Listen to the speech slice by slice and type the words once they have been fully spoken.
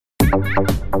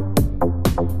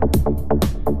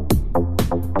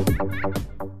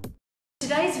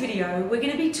Today's video, we're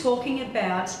going to be talking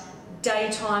about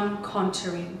daytime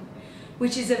contouring,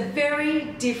 which is a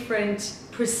very different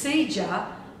procedure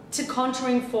to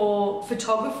contouring for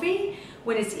photography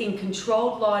when it's in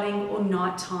controlled lighting or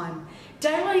nighttime.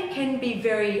 Daylight can be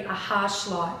very harsh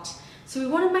light, so we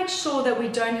want to make sure that we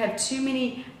don't have too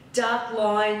many dark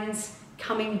lines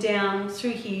coming down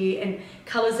through here and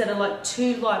colours that are like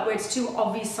too light where it's too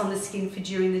obvious on the skin for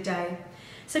during the day.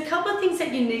 So a couple of things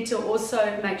that you need to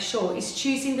also make sure is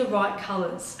choosing the right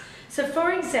colours. So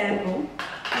for example,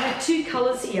 I have two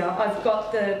colours here. I've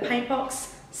got the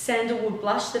PaintBox Sandalwood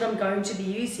blush that I'm going to be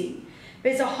using.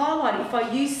 But as a highlight, if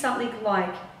I use something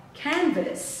like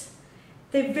Canvas,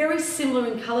 they're very similar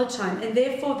in colour tone and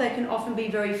therefore they can often be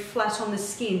very flat on the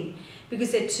skin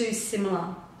because they're too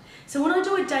similar. So when I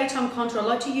do a daytime contour, I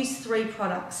like to use three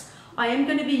products. I am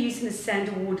going to be using the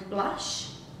Sandalwood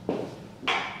blush,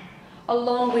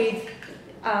 along with,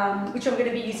 which I'm going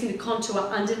to be using the contour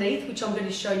underneath, which I'm going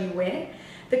to show you where.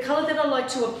 The colour that I like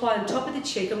to apply on top of the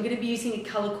cheek, I'm going to be using a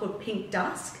colour called Pink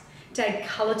Dusk to add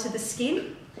colour to the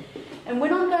skin. And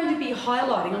when I'm going to be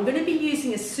highlighting, I'm going to be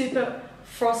using a super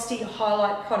frosty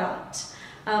highlight product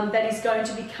that is going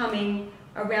to be coming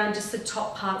around just the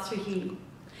top part through here.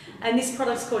 And this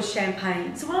product's called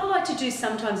Champagne. So what I like to do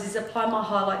sometimes is apply my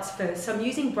highlights first. So I'm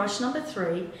using brush number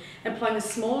 3 and applying a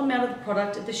small amount of the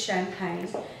product of the Champagne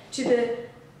to the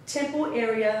temple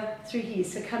area through here.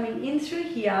 So coming in through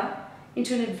here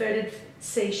into an inverted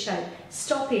C shape,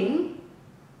 stopping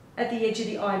at the edge of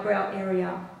the eyebrow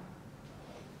area.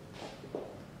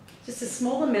 Just a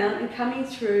small amount and coming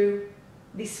through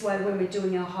this way when we're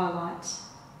doing our highlight.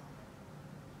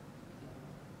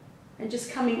 And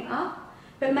just coming up,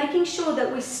 but making sure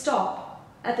that we stop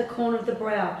at the corner of the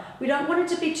brow. We don't want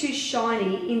it to be too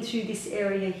shiny in through this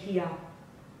area here.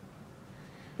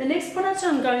 The next product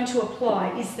I'm going to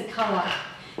apply is the colour.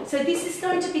 So this is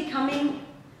going to be coming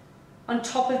on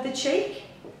top of the cheek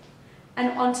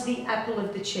and onto the apple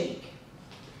of the cheek.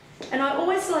 And I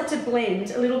always like to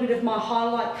blend a little bit of my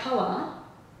highlight colour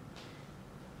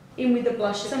in with the blusher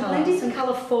colour. So I'm blending some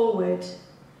colour forward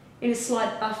in a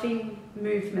slight buffing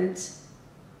movement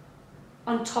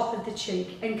on top of the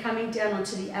cheek and coming down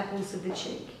onto the apples of the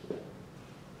cheek.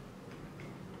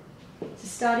 So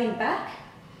starting back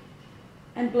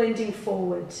and blending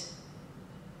forward.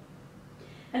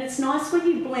 And it's nice when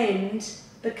you blend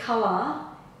the colour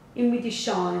in with your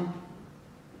shine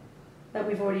that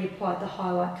we've already applied the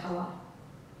highlight colour.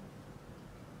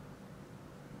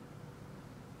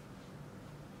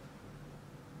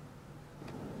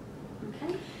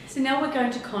 Okay, so now we're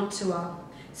going to contour.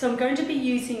 So I'm going to be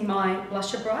using my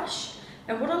blusher brush,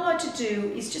 and what I like to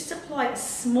do is just apply a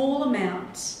small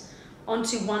amount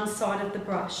onto one side of the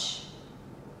brush.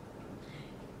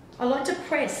 I like to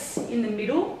press in the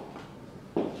middle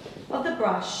of the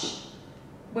brush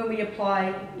when we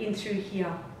apply in through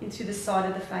here, in through the side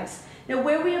of the face. Now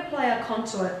where we apply our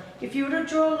contour, if you were to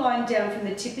draw a line down from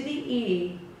the tip of the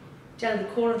ear down to the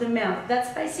corner of the mouth,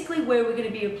 that's basically where we're going to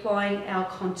be applying our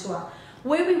contour.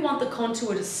 Where we want the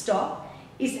contour to stop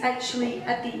is actually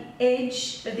at the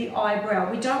edge of the eyebrow.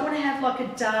 We don't want to have like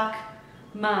a dark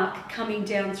mark coming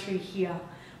down through here.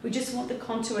 We just want the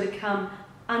contour to come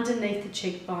underneath the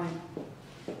cheekbone.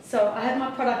 So I have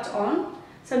my product on,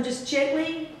 so I'm just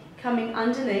gently coming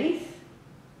underneath,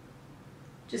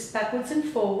 just backwards and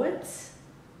forwards.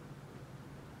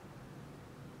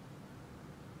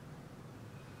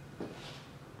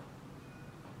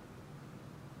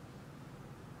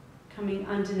 Coming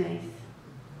underneath.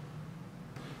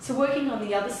 So working on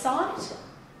the other side,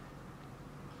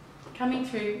 coming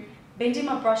through, bending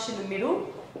my brush in the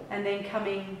middle and then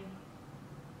coming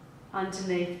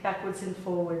underneath, backwards and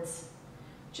forwards.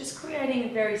 Just creating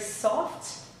a very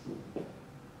soft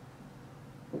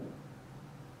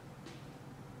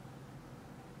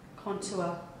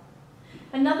contour.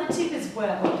 Another tip as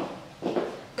well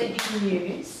that you can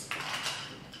use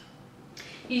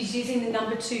is using the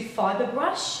number 2 fibre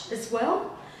brush as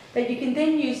well, that you can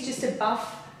then use just to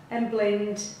buff and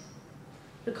blend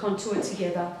the contour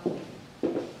together.